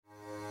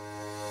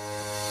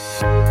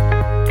You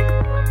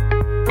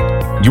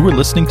are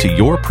listening to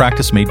Your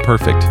Practice Made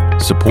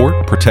Perfect,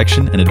 support,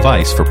 protection, and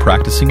advice for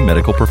practicing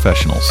medical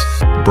professionals.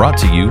 Brought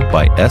to you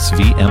by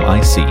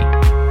SVMIC.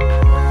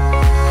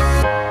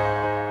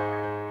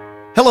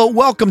 Hello,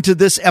 welcome to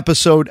this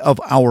episode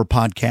of our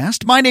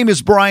podcast. My name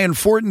is Brian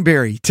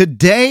Fortenberry.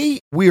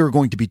 Today, we are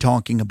going to be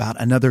talking about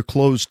another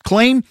closed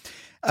claim,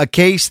 a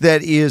case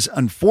that is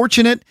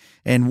unfortunate,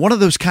 and one of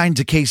those kinds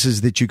of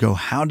cases that you go,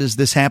 how does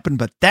this happen?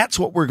 But that's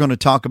what we're going to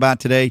talk about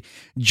today.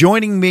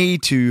 Joining me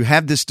to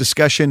have this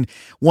discussion,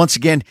 once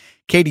again,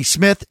 Katie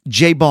Smith,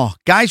 Jay Baugh.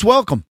 Guys,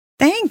 welcome.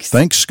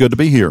 Thanks. Good to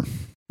be here.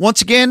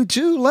 Once again,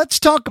 let's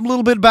talk a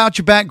little bit about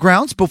your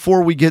backgrounds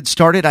before we get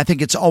started. I think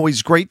it's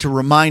always great to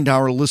remind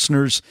our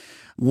listeners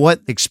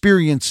what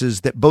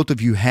experiences that both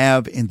of you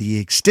have and the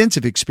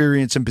extensive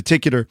experience in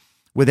particular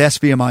with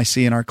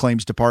SVMIC and our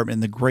claims department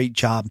and the great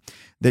job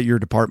that your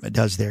department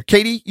does there.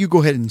 Katie, you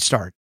go ahead and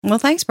start. Well,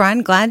 thanks,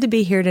 Brian. Glad to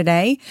be here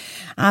today.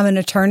 I'm an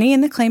attorney in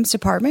the claims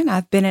department.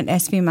 I've been at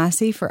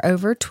SVMIC for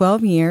over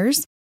 12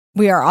 years.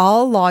 We are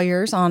all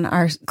lawyers on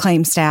our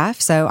claim staff,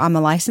 so I'm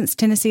a licensed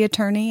Tennessee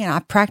attorney, and I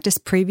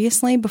practiced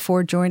previously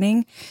before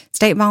joining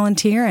State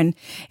Volunteer, and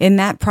in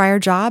that prior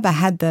job, I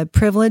had the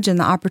privilege and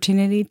the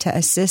opportunity to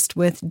assist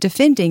with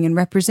defending and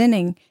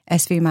representing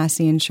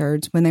SVMIC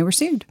insureds when they were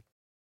sued.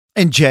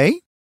 And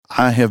Jay?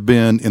 I have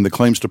been in the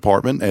claims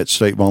department at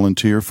State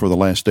Volunteer for the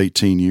last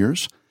 18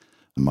 years.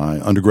 My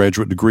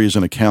undergraduate degree is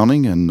in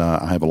accounting, and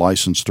I have a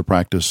license to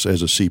practice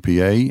as a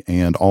CPA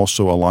and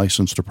also a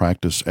license to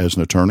practice as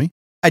an attorney.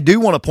 I do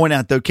want to point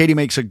out, though, Katie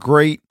makes a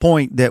great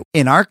point that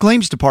in our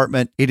claims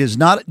department, it is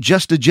not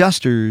just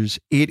adjusters,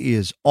 it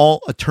is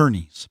all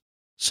attorneys.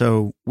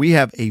 So we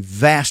have a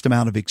vast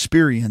amount of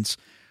experience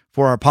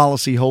for our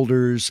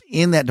policyholders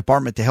in that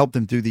department to help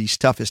them through these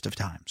toughest of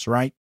times,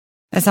 right?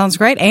 That sounds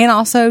great. And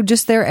also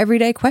just their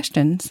everyday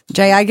questions.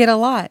 Jay, I get a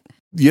lot.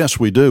 Yes,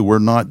 we do. We're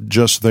not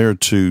just there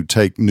to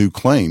take new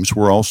claims.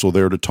 We're also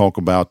there to talk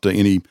about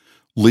any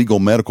legal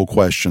medical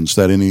questions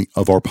that any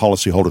of our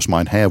policyholders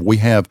might have. We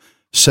have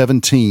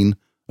 17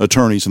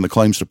 attorneys in the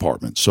claims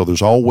department, so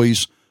there's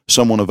always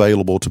someone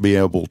available to be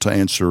able to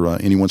answer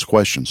anyone's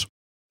questions.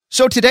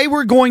 So today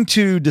we're going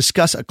to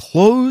discuss a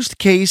closed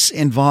case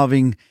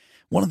involving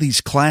one of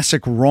these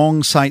classic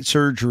wrong site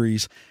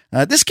surgeries.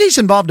 This case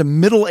involved a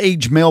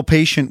middle-aged male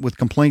patient with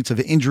complaints of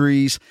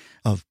injuries,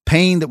 of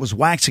pain that was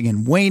waxing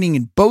and waning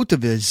in both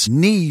of his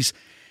knees.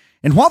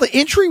 And while the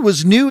injury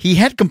was new, he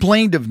had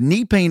complained of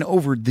knee pain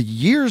over the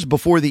years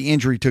before the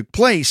injury took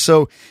place.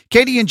 So,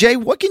 Katie and Jay,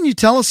 what can you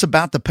tell us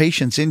about the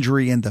patient's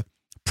injury and the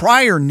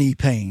prior knee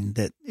pain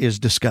that is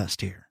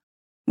discussed here?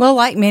 Well,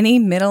 like many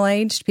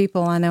middle-aged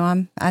people, I know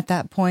I'm at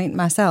that point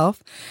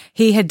myself,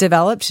 he had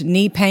developed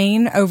knee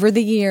pain over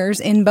the years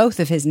in both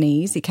of his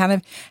knees. He kind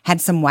of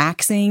had some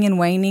waxing and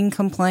waning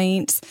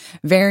complaints,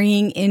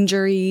 varying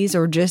injuries,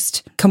 or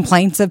just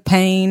complaints of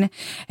pain.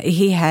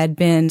 He had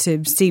been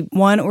to see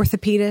one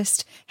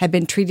orthopedist, had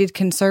been treated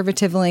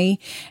conservatively,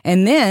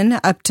 and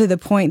then up to the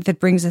point that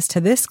brings us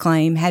to this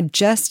claim, had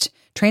just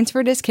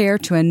transferred his care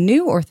to a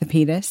new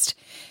orthopedist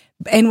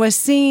and was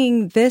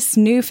seeing this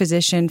new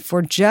physician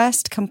for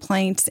just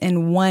complaints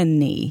in one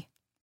knee.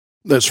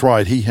 That's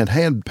right. He had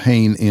had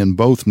pain in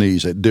both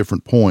knees at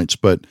different points,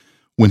 but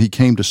when he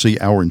came to see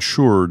our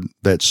insured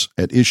that's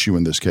at issue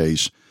in this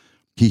case,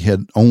 he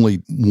had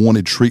only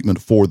wanted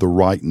treatment for the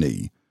right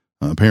knee.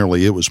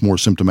 Apparently, it was more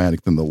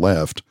symptomatic than the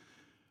left.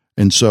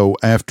 And so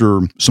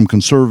after some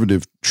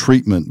conservative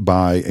treatment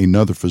by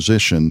another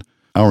physician,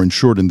 our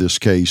insured in this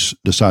case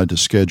decided to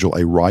schedule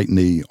a right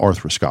knee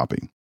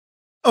arthroscopy.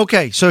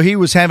 Okay, so he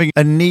was having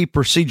a knee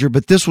procedure,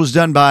 but this was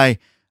done by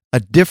a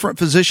different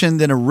physician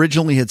than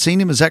originally had seen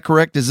him. Is that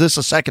correct? Is this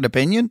a second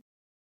opinion?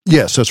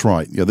 Yes, that's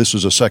right. Yeah, this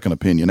is a second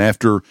opinion.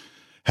 After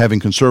having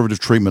conservative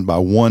treatment by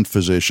one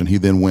physician, he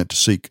then went to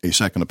seek a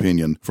second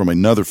opinion from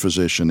another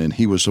physician, and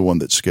he was the one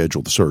that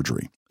scheduled the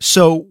surgery.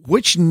 So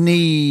which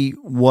knee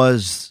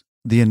was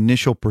the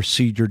initial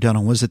procedure done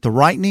on? Was it the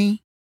right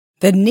knee?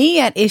 The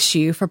knee at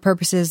issue for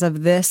purposes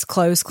of this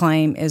closed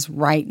claim is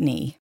right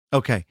knee.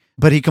 Okay.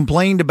 But he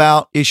complained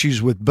about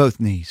issues with both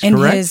knees, in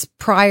correct? His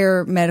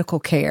prior medical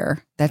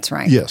care. That's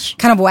right. Yes.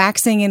 Kind of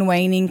waxing and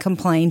waning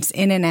complaints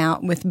in and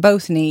out with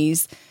both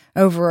knees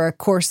over a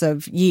course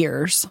of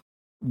years.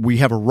 We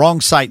have a wrong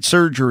site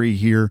surgery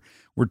here.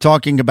 We're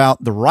talking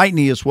about the right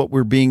knee is what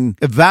we're being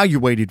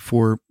evaluated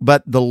for,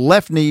 but the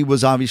left knee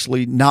was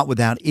obviously not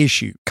without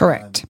issue.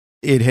 Correct.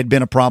 It had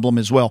been a problem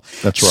as well.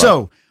 That's right.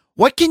 So,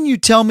 what can you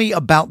tell me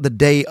about the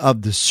day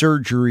of the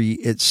surgery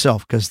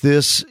itself? Because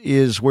this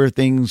is where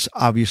things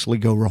obviously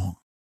go wrong.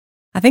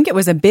 I think it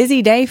was a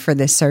busy day for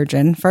this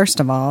surgeon, first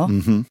of all.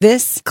 Mm-hmm.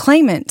 This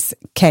claimant's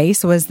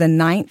case was the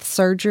 9th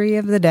surgery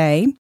of the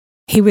day.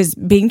 He was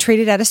being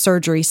treated at a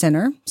surgery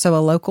center, so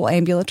a local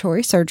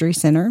ambulatory surgery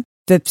center.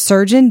 The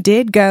surgeon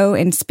did go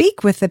and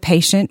speak with the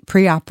patient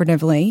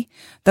preoperatively,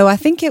 though I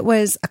think it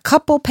was a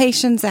couple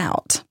patients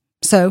out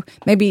So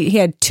maybe he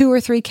had 2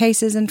 or 3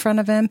 cases in front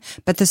of him,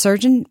 but the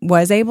surgeon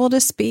was able to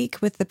speak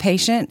with the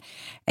patient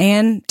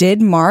and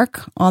did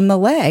mark on the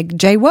leg.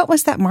 Jay, what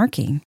was that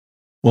marking?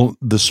 Well,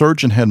 the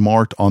surgeon had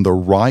marked on the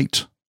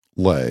right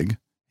leg.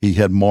 He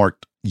had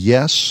marked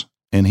yes,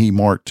 and he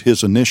marked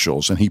his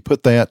initials, and he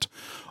put that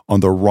on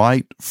the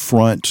right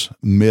front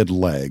mid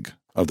leg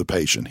of the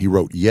patient. He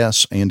wrote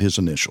yes and his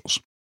initials.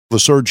 The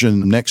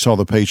surgeon next saw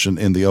the patient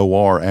in the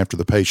OR after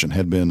the patient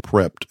had been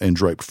prepped and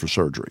draped for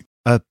surgery.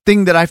 A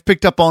thing that I've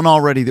picked up on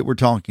already that we're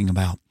talking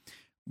about.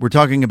 We're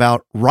talking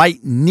about right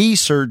knee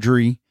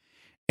surgery,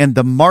 and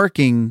the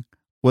marking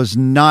was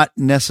not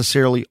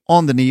necessarily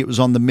on the knee, it was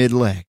on the mid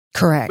leg.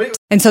 Correct.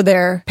 And so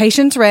their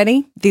patient's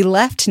ready. The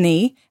left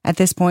knee at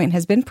this point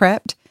has been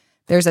prepped.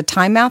 There's a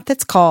timeout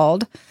that's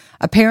called.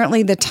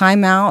 Apparently the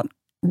timeout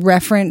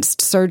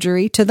referenced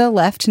surgery to the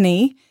left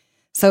knee.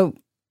 So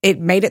it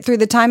made it through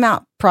the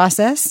timeout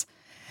process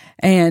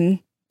and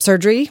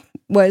surgery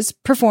was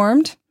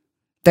performed.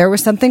 There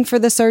was something for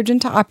the surgeon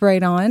to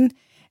operate on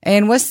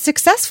and was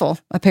successful,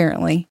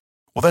 apparently.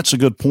 Well, that's a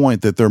good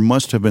point, that there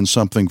must have been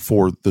something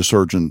for the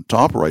surgeon to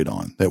operate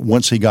on, that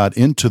once he got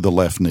into the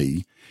left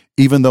knee,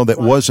 even though that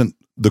wasn't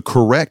the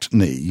correct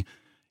knee,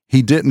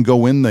 he didn't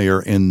go in there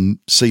and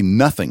see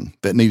nothing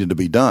that needed to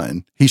be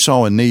done. He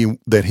saw a knee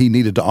that he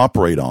needed to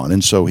operate on,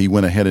 and so he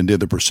went ahead and did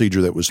the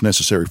procedure that was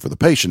necessary for the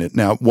patient.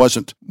 Now, it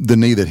wasn't the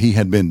knee that he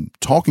had been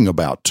talking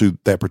about to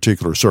that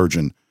particular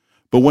surgeon,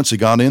 but once he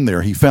got in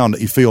there, he found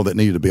a field that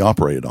needed to be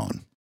operated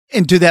on.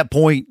 And to that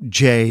point,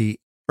 Jay,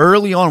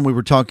 early on we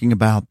were talking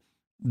about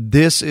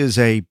this is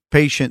a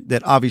patient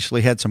that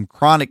obviously had some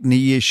chronic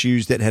knee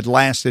issues that had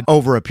lasted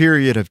over a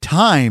period of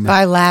time.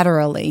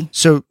 Bilaterally.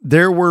 So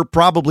there were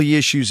probably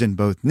issues in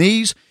both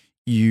knees.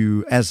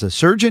 You, as a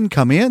surgeon,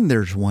 come in.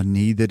 There's one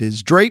knee that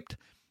is draped.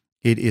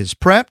 It is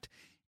prepped.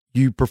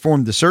 You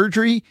perform the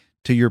surgery.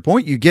 To your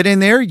point, you get in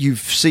there. You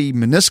see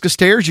meniscus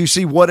tears. You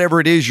see whatever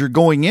it is you're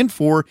going in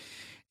for,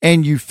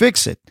 and you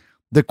fix it.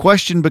 The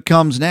question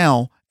becomes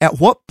now, at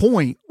what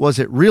point was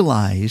it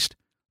realized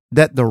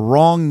that the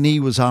wrong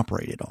knee was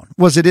operated on?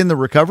 Was it in the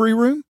recovery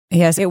room?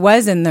 Yes, it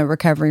was in the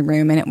recovery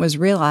room, and it was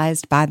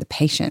realized by the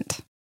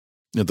patient.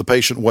 If the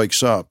patient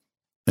wakes up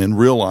and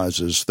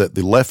realizes that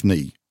the left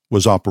knee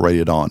was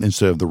operated on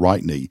instead of the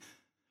right knee.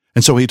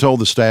 And so he told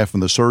the staff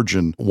and the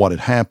surgeon what had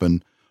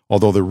happened,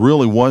 although there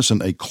really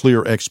wasn't a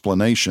clear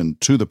explanation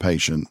to the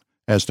patient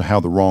as to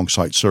how the wrong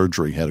site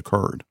surgery had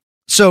occurred.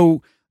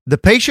 So the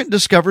patient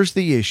discovers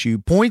the issue,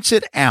 points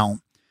it out,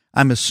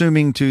 I'm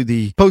assuming to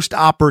the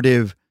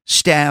post-operative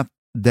staff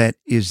that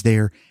is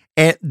there.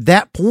 At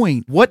that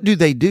point, what do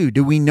they do?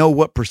 Do we know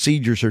what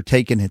procedures are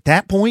taken at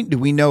that point? Do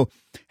we know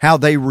how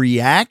they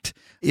react?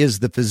 Is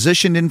the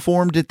physician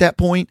informed at that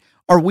point?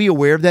 Are we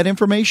aware of that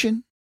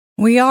information?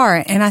 We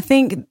are. And I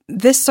think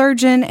this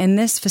surgeon and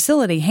this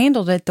facility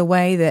handled it the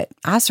way that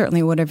I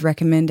certainly would have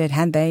recommended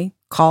had they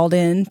called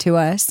in to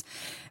us.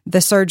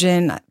 The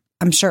surgeon,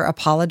 I'm sure,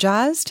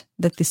 apologized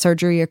that the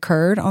surgery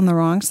occurred on the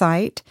wrong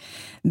site.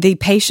 The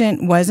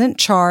patient wasn't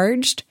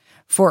charged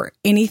for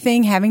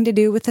anything having to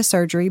do with the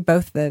surgery.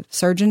 Both the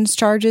surgeon's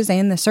charges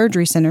and the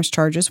surgery center's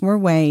charges were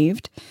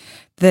waived.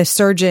 The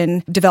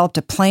surgeon developed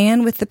a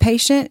plan with the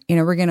patient.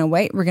 We're going to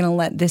wait. We're going to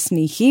let this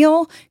knee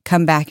heal.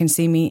 Come back and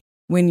see me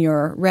when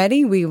you're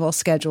ready. We will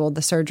schedule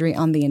the surgery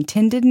on the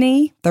intended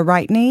knee, the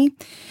right knee.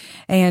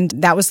 And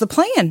that was the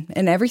plan.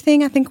 And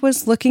everything, I think,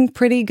 was looking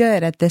pretty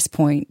good at this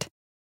point.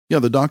 Yeah,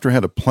 the doctor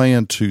had a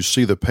plan to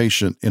see the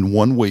patient in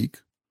 1 week.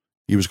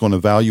 He was going to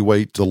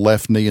evaluate the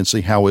left knee and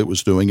see how it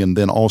was doing, and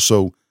then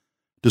also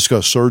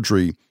discuss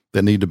surgery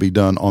that needed to be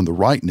done on the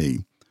right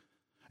knee.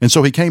 And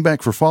so he came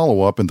back for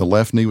follow-up, and the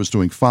left knee was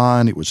doing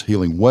fine. It was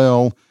healing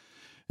well.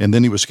 And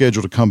then he was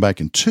scheduled to come back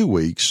in 2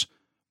 weeks,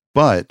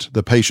 but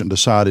the patient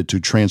decided to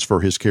transfer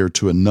his care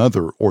to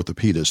another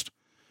orthopedist,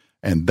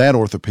 and that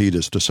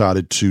orthopedist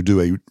decided to do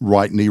a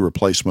right knee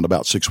replacement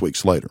about 6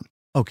 weeks later.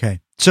 Okay.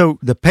 So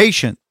the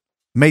patient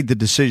made the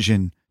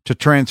decision to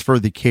transfer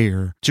the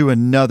care to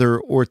another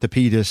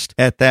orthopedist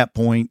at that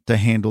point to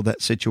handle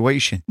that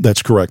situation.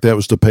 That's correct. That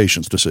was the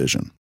patient's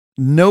decision.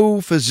 No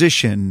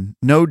physician,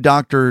 no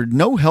doctor,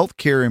 no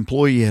healthcare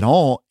employee at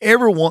all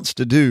ever wants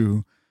to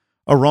do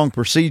a wrong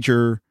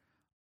procedure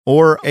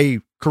or a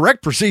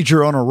correct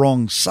procedure on a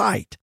wrong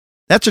site.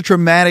 That's a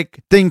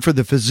traumatic thing for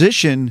the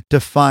physician to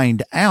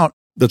find out.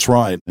 That's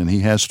right. And he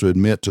has to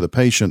admit to the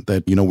patient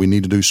that, we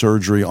need to do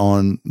surgery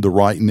on the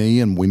right knee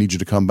and we need you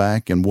to come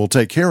back and we'll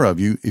take care of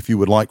you if you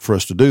would like for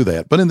us to do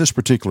that. But in this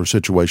particular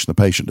situation, the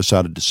patient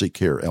decided to seek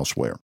care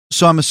elsewhere.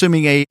 So I'm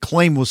assuming a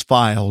claim was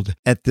filed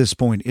at this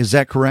point. Is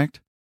that correct?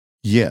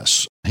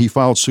 Yes. He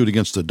filed suit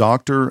against the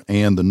doctor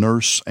and the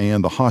nurse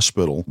and the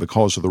hospital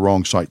because of the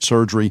wrong site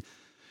surgery.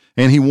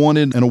 And he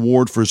wanted an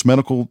award for his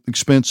medical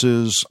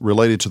expenses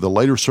related to the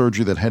later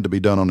surgery that had to be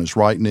done on his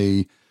right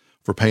knee,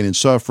 for pain and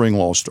suffering,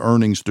 lost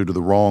earnings due to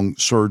the wrong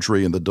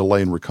surgery, and the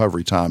delay in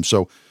recovery time.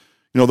 So,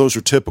 those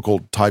are typical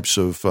types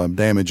of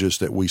damages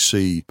that we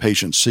see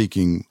patients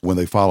seeking when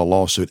they file a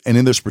lawsuit. And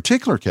in this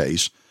particular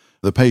case,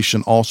 the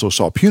patient also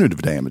saw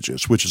punitive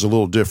damages, which is a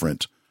little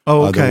different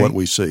than what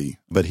we see.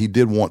 But he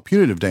did want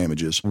punitive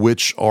damages,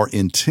 which are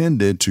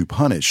intended to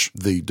punish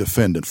the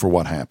defendant for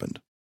what happened.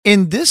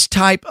 In this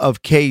type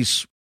of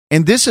case,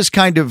 and this is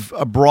kind of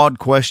a broad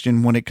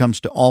question when it comes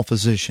to all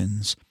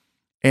physicians,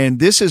 and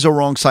this is a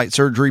wrong site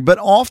surgery, but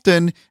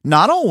often,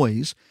 not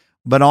always,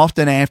 but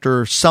often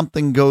after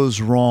something goes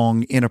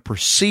wrong in a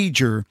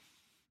procedure,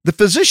 the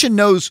physician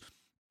knows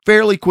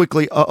fairly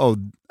quickly,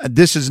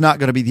 this is not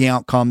going to be the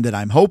outcome that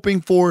I'm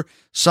hoping for.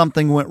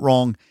 Something went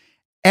wrong.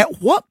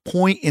 At what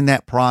point in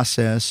that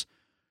process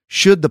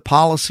should the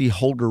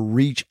policyholder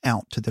reach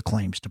out to the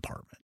claims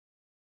department?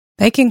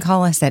 They can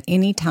call us at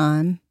any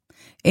time.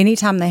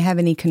 Anytime they have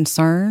any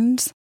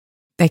concerns,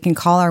 they can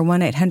call our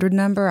 1-800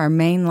 number, our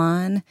main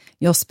line.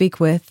 You'll speak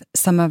with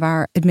some of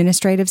our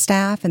administrative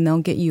staff, and they'll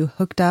get you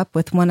hooked up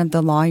with one of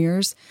the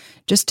lawyers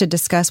just to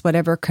discuss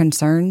whatever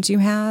concerns you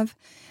have.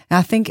 And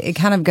I think it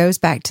kind of goes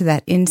back to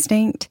that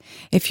instinct.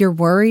 If you're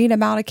worried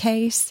about a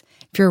case,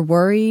 if you're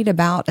worried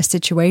about a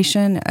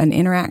situation, an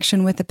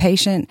interaction with a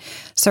patient,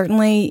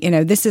 certainly,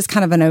 this is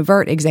kind of an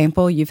overt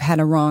example. You've had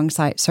a wrong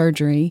site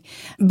surgery,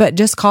 but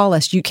just call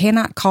us. You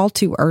cannot call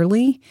too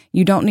early.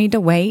 You don't need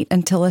to wait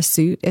until a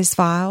suit is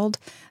filed.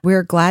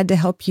 We're glad to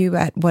help you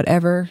at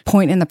whatever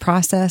point in the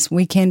process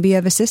we can be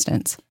of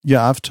assistance.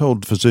 Yeah, I've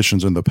told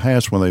physicians in the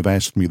past when they've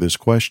asked me this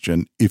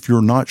question, if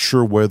you're not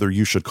sure whether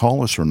you should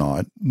call us or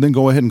not, then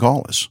go ahead and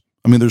call us.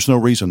 I mean, there's no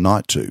reason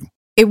not to.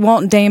 It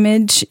won't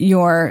damage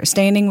your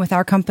standing with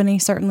our company.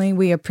 Certainly,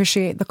 we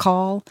appreciate the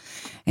call,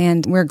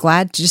 and we're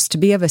glad just to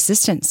be of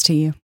assistance to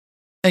you.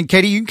 And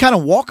Katie, you can kind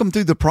of walk them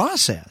through the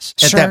process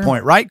at that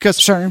point, right? Because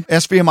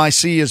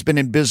SVMIC has been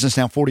in business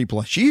now 40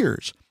 plus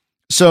years.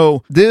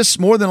 So this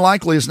more than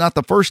likely is not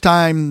the first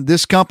time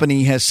this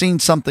company has seen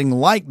something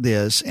like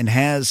this and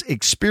has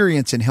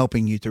experience in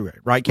helping you through it,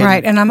 right, Katie?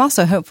 Right. And I'm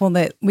also hopeful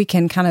that we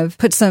can kind of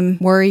put some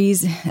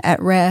worries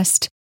at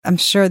rest. I'm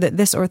sure that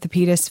this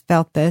orthopedist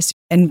felt this.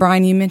 And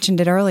Brian, you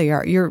mentioned it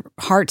earlier. You're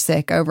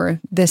heartsick over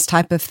this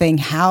type of thing.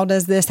 How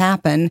does this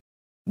happen?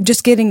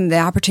 Just getting the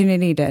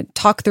opportunity to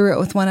talk through it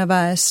with one of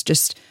us,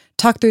 just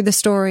talk through the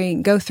story,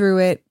 go through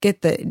it,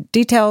 get the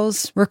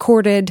details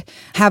recorded,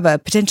 have a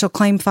potential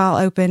claim file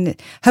open.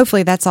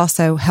 Hopefully that's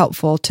also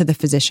helpful to the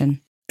physician.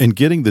 And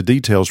getting the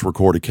details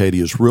recorded,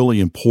 Katie, is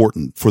really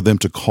important for them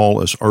to call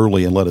us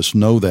early and let us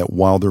know that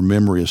while their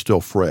memory is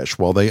still fresh,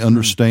 while they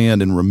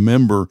understand and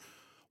remember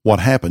what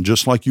happened,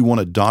 just like you want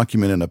to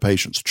document in a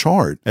patient's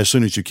chart as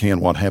soon as you can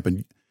what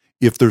happened.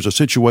 If there's a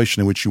situation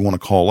in which you want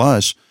to call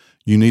us,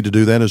 you need to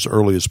do that as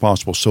early as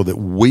possible so that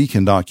we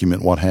can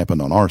document what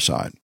happened on our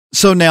side.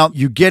 So now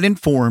you get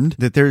informed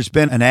that there's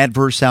been an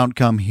adverse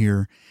outcome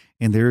here,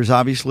 and there's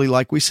obviously,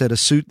 like we said, a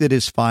suit that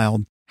is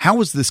filed. How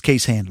was this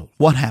case handled?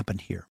 What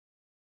happened here?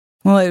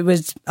 Well, it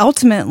was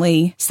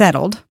ultimately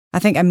settled. I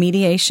think a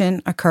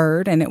mediation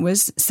occurred and it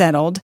was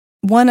settled.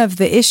 One of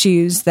the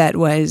issues that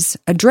was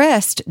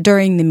addressed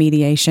during the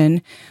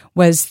mediation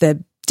was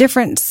the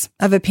difference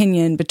of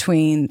opinion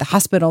between the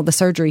hospital, the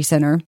surgery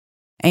center,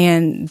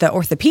 and the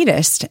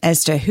orthopedist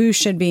as to who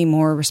should be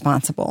more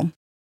responsible,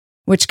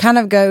 which kind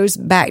of goes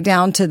back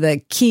down to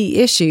the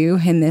key issue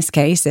in this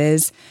case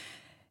is,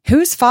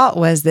 whose fault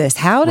was this?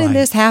 How did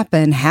this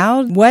happen?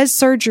 How was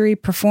surgery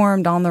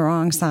performed on the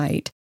wrong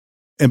site?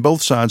 And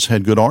both sides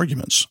had good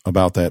arguments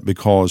about that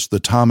because the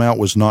timeout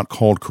was not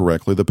called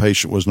correctly. The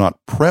patient was not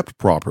prepped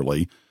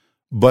properly,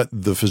 but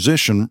the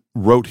physician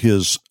wrote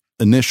his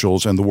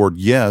initials and the word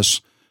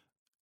yes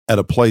at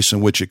a place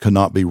in which it could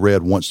not be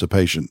read once the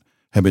patient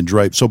had been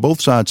draped. So both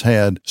sides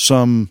had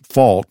some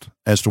fault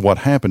as to what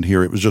happened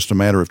here. It was just a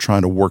matter of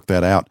trying to work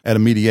that out at a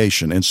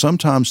mediation. And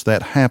sometimes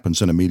that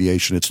happens in a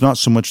mediation. It's not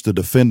so much the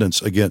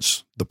defendants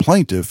against the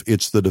plaintiff,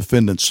 it's the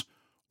defendants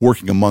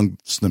working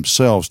amongst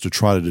themselves to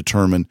try to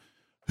determine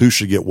who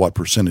should get what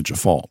percentage of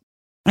fault.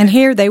 And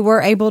here they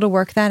were able to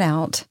work that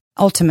out,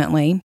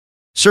 ultimately.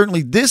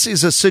 Certainly, this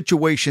is a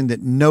situation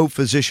that no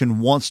physician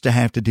wants to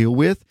have to deal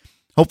with.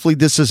 Hopefully,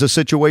 this is a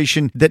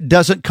situation that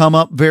doesn't come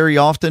up very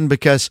often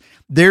because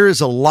there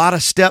is a lot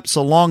of steps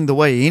along the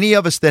way. Any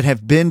of us that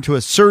have been to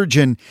a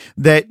surgeon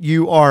that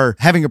you are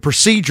having a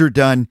procedure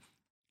done,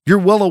 you're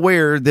well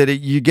aware that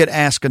you get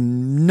asked a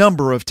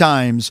number of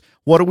times,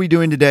 what are we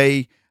doing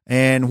today?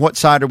 And what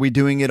side are we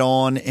doing it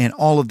on? And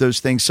all of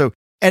those things. So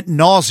ad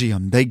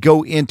nauseum, they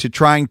go into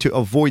trying to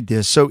avoid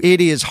this. So it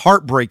is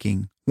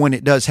heartbreaking when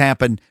it does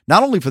happen,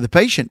 not only for the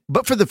patient,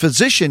 but for the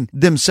physician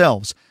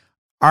themselves.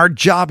 Our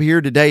job here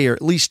today, or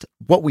at least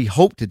what we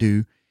hope to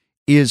do,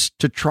 is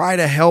to try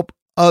to help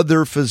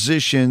other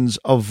physicians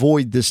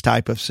avoid this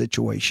type of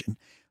situation.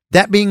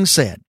 That being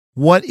said,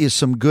 what is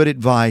some good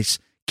advice,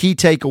 key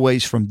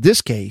takeaways from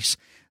this case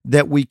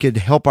that we could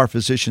help our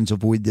physicians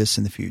avoid this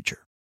in the future?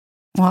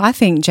 Well, I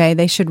think, Jay,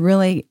 they should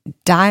really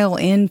dial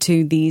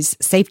into these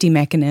safety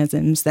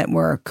mechanisms that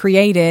were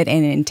created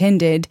and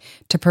intended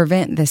to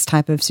prevent this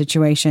type of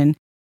situation.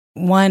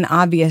 One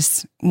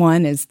obvious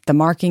one is the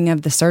marking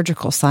of the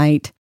surgical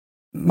site.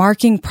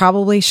 Marking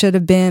probably should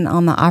have been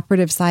on the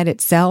operative site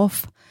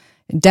itself.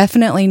 It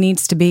definitely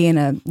needs to be in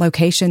a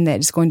location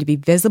that is going to be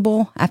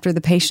visible after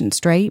the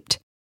patient's draped.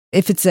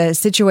 If it's a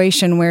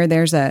situation where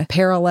there's a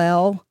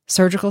parallel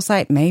surgical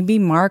site, maybe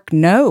mark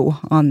no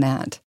on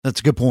that. That's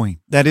a good point.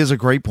 That is a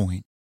great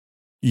point.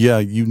 Yeah,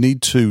 you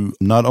need to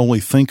not only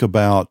think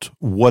about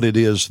what it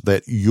is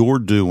that you're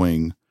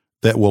doing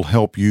that will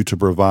help you to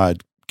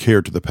provide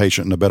care to the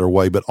patient in a better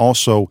way, but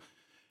also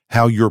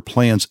how your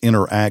plans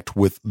interact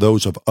with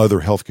those of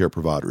other healthcare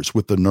providers,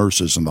 with the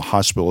nurses and the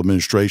hospital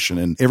administration,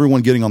 and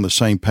everyone getting on the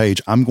same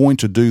page. I'm going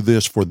to do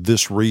this for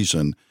this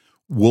reason.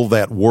 Will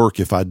that work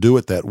if I do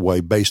it that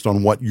way based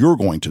on what you're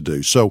going to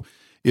do? So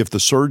if the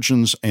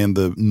surgeons and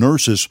the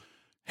nurses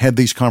had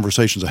these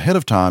conversations ahead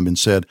of time and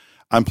said,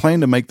 I'm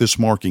planning to make this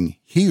marking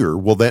here,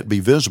 will that be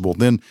visible?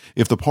 Then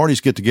if the parties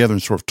get together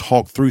and sort of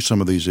talk through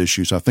some of these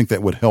issues, I think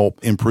that would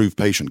help improve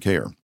patient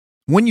care.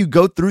 When you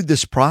go through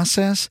this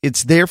process,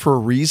 it's there for a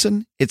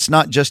reason. It's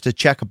not just to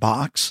check a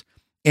box,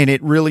 and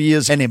it really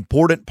is an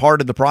important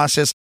part of the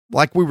process.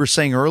 Like we were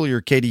saying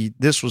earlier, Katie,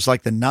 this was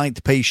like the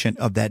 9th patient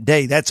of that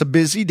day. That's a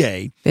busy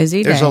day. There's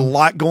a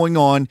lot going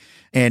on,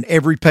 and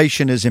every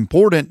patient is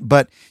important,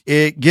 but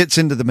it gets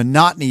into the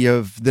monotony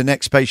of the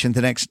next patient,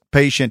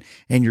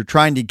 and you're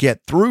trying to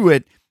get through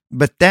it.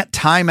 But that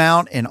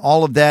timeout and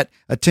all of that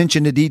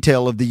attention to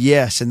detail of the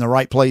yes in the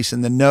right place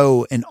and the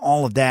no and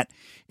all of that,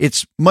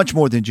 it's much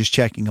more than just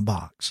checking a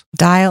box.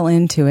 Dial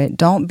into it.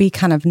 Don't be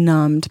kind of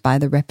numbed by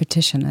the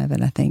repetition of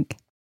it, I think.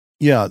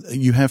 Yeah,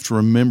 you have to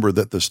remember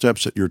that the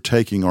steps that you're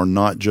taking are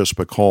not just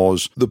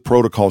because the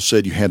protocol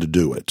said you had to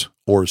do it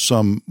or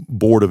some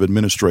board of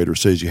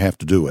administrators says you have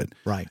to do it.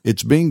 Right.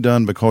 It's being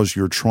done because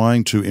you're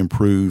trying to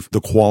improve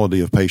the quality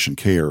of patient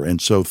care.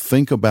 And so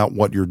think about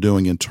what you're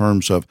doing in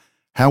terms of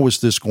how is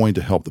this going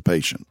to help the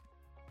patient?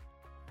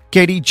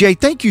 Katie, Jay,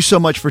 thank you so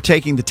much for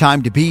taking the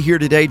time to be here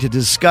today to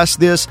discuss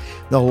this.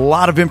 There's a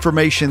lot of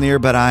information there,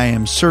 but I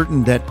am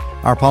certain that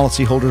our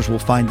policyholders will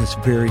find this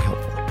very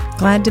helpful.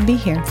 Glad to be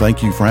here.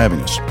 Thank you for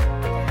having us.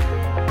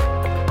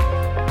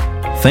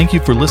 Thank you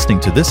for listening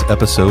to this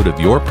episode of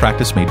Your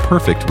Practice Made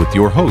Perfect with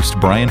your host,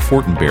 Brian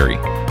Fortenberry.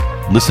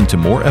 Listen to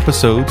more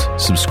episodes,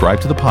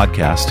 subscribe to the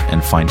podcast,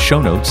 and find show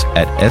notes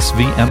at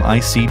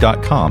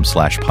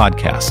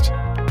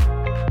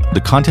svmic.com/podcast.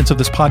 The contents of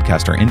this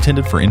podcast are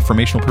intended for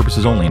informational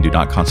purposes only and do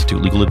not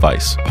constitute legal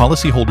advice.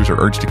 Policyholders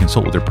are urged to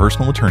consult with their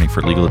personal attorney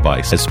for legal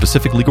advice, as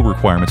specific legal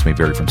requirements may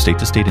vary from state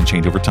to state and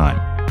change over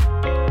time.